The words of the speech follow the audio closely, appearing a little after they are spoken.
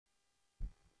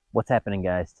What's happening,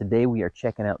 guys? Today we are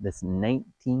checking out this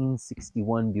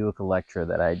 1961 Buick Electra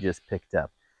that I just picked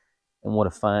up. And what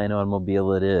a fine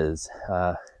automobile it is.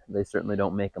 They certainly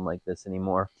don't make them like this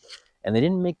anymore. And they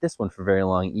didn't make this one for very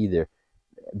long either.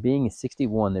 Being a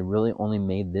 61, they really only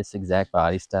made this exact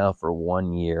body style for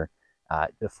 1 year.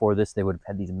 Before this, they would have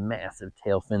had these massive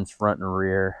tail fins front and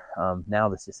rear. Now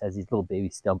this just has these little baby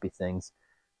stumpy things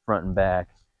front and back.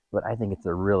 But I think it's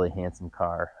a really handsome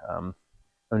car.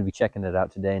 I'm going to be checking it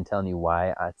out today and telling you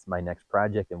why it's my next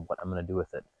project and what I'm going to do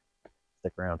with it.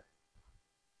 Stick around.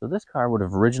 So this car would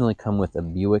have originally come with a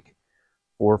Buick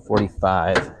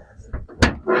 445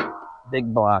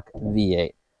 big block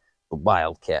V8, the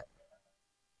Wildcat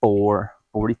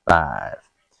 445.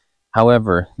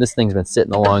 However, this thing's been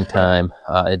sitting a long time.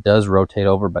 It does rotate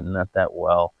over, but not that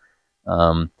well.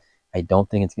 I don't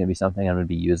think it's going to be something I'm going to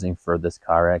be using for this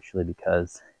car, actually,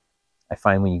 because I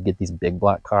find when you get these big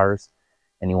block cars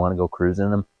and you want to go cruising in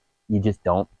them, you just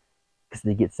don't, because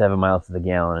they get 7 miles to the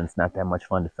gallon, and it's not that much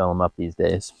fun to fill them up these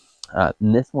days.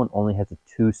 And this one only has a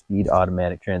 2-speed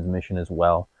automatic transmission as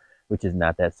well, which is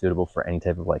not that suitable for any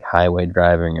type of like highway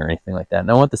driving or anything like that.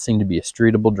 And I want this thing to be a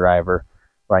streetable driver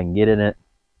where I can get in it,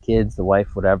 kids, the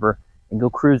wife, whatever, and go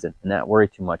cruising and not worry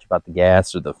too much about the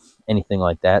gas or anything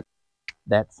like that.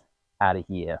 That's out of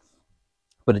here.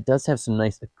 But it does have some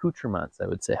nice accoutrements, I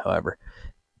would say, however.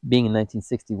 Being in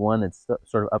 1961, it's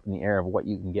sort of up in the air of what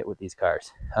you can get with these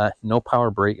cars. No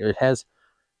power brake. It has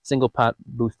single pot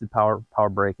boosted power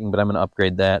braking, but I'm going to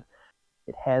upgrade that.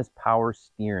 It has power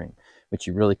steering, which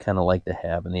you really kind of like to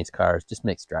have in these cars. Just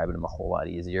makes driving them a whole lot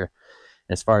easier.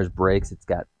 And as far as brakes, it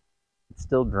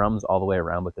still drums all the way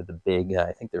around, but they're the big,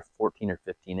 I think they're 14 or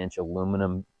 15-inch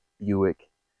aluminum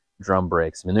Buick drum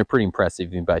brakes. I mean, they're pretty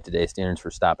impressive even by today's standards for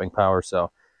stopping power,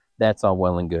 so that's all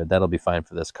well and good. That'll be fine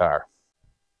for this car.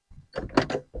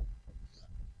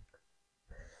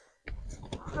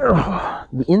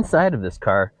 The inside of this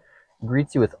car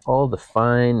greets you with all the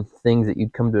fine things that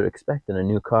you'd come to expect in a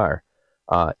new car.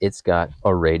 It's got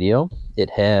a radio. It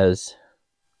has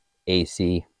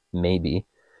AC, maybe.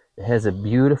 It has a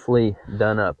beautifully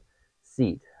done up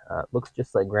seat. Looks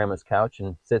just like Grandma's couch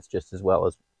and sits just as well.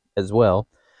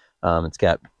 It's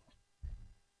got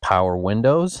power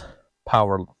windows,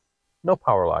 no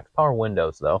power locks, power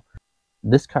windows though.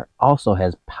 This car also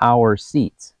has power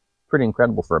seats. Pretty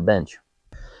incredible for a bench.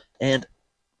 And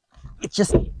it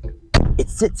sits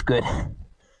good.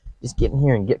 Just get in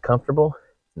here and get comfortable.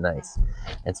 Nice.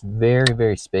 It's very,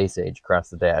 very space age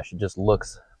across the dash. It just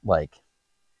looks like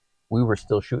we were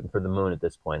still shooting for the moon at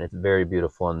this point. It's very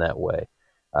beautiful in that way.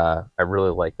 I really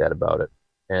like that about it.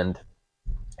 And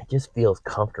it just feels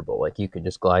comfortable. Like you could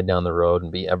just glide down the road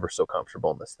and be ever so comfortable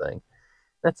in this thing.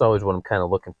 That's always what I'm kind of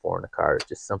looking for in a car. It's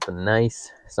just something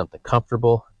nice, something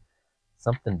comfortable,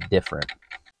 something different.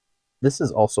 This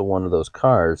is also one of those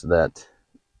cars that,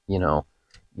 you know,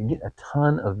 you get a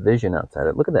ton of vision outside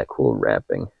it. Look at that cool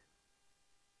wrapping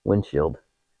windshield.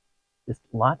 Just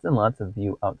lots and lots of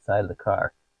view outside of the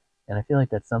car. And I feel like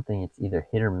that's something it's either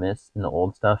hit or miss in the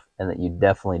old stuff, and that you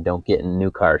definitely don't get in new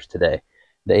cars today.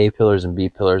 The A-pillars and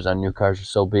B-pillars on new cars are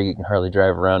so big you can hardly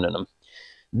drive around in them.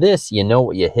 This, you know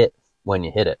what you hit when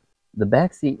you hit it. The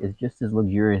back seat is just as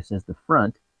luxurious as the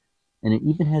front, and it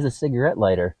even has a cigarette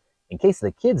lighter in case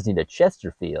the kids need a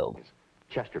Chesterfield.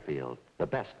 Chesterfield, the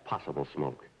best possible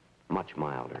smoke, much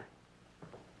milder.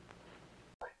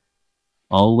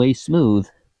 Always smooth.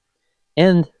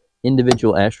 And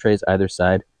individual ashtrays either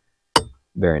side.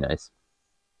 Very nice.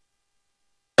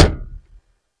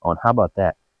 Oh, and how about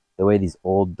that? The way these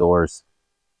old doors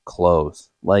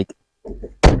close, like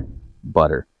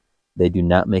butter. They do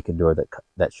not make a door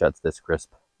that shuts this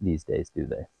crisp these days, do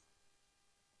they?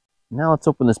 Now let's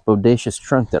open this bodacious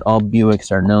trunk that all Buicks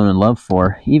are known and loved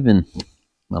for. Even,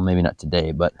 well, maybe not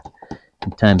today, but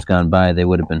in times gone by, they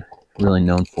would have been really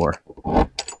known for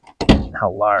how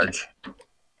large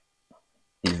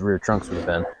these rear trunks would have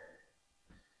been.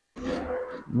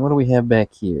 And what do we have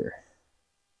back here?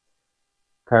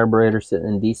 Carburetor sitting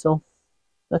in diesel.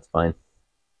 That's fine.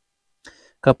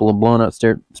 Couple of blown out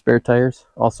spare tires,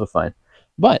 also fine.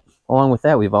 But along with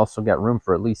that, we've also got room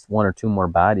for at least 1 or 2 more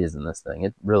bodies in this thing.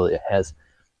 It really has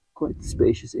quite a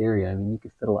spacious area. I mean, you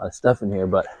could fit a lot of stuff in here,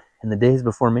 but in the days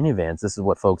before minivans, this is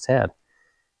what folks had.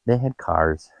 They had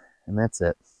cars, and that's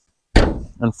it.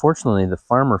 Unfortunately, the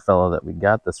farmer fellow that we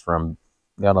got this from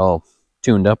got all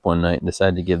tuned up one night and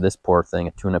decided to give this poor thing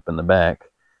a tune-up in the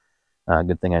back.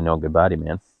 Good thing I know a good body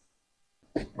man.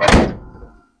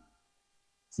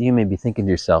 So you may be thinking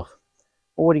to yourself,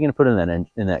 well, what are you going to put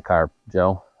in that car,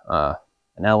 Joe?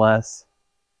 An LS?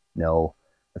 No.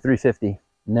 A 350?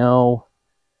 No.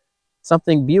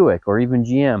 something Buick or even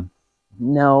GM.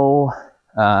 No,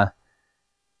 let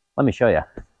me show you.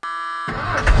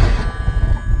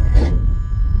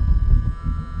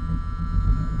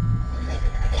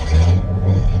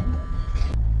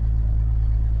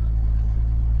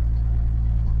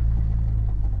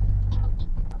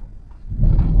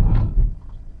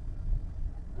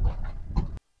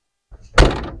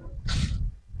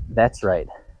 That's right,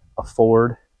 a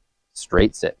Ford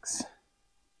straight six.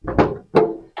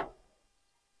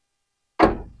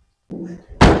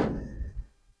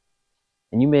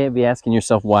 And you may be asking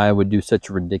yourself why I would do such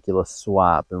a ridiculous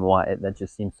swap and why that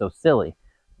just seems so silly.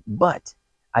 But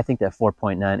I think that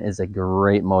 4.9 is a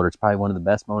great motor. It's probably one of the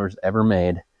best motors ever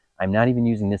made. I'm not even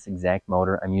using this exact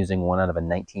motor. I'm using one out of a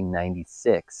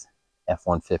 1996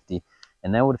 F-150.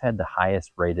 And that would have had the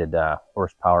highest rated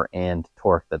horsepower and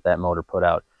torque that motor put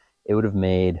out. It would have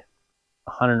made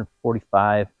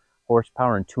 145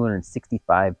 horsepower and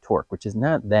 265 torque, which is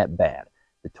not that bad.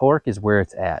 The torque is where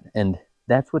it's at. And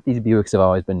that's what these Buicks have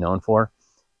always been known for,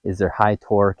 is their high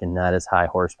torque and not as high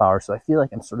horsepower. So I feel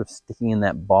like I'm sort of sticking in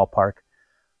that ballpark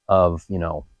of,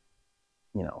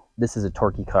 this is a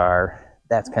torquey car.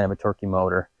 That's kind of a torquey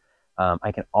motor.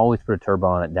 I can always put a turbo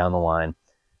on it down the line.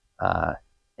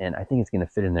 And I think it's going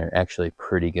to fit in there actually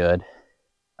pretty good.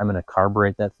 I'm going to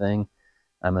carburate that thing.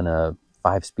 I'm going to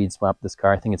 5-speed swap this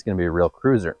car. I think it's going to be a real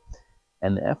cruiser.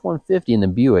 And the F-150 and the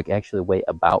Buick actually weigh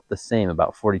about the same,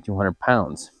 about 4,200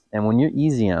 pounds. And when you're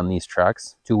easy on these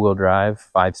trucks, 2-wheel drive,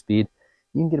 5-speed,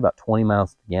 you can get about 20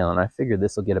 miles per gallon. I figure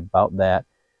this will get about that,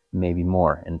 maybe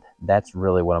more. And that's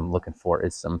really what I'm looking for,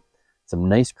 is some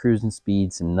nice cruising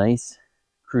speed, some nice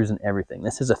cruising everything.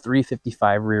 This has a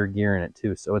 355 rear gear in it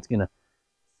too, so it's going to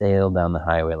sail down the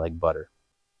highway like butter.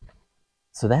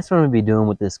 So that's what I'm going to be doing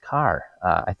with this car.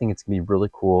 I think it's going to be really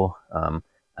cool. I'm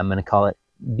going to call it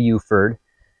Buford.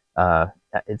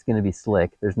 It's going to be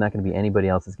slick. There's not going to be anybody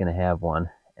else that's going to have one.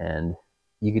 And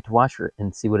you get to watch it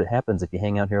and see what happens if you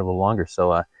hang out here a little longer.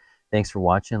 So thanks for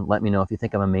watching. Let me know if you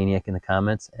think I'm a maniac in the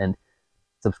comments, and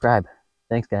subscribe.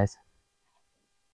 Thanks, guys.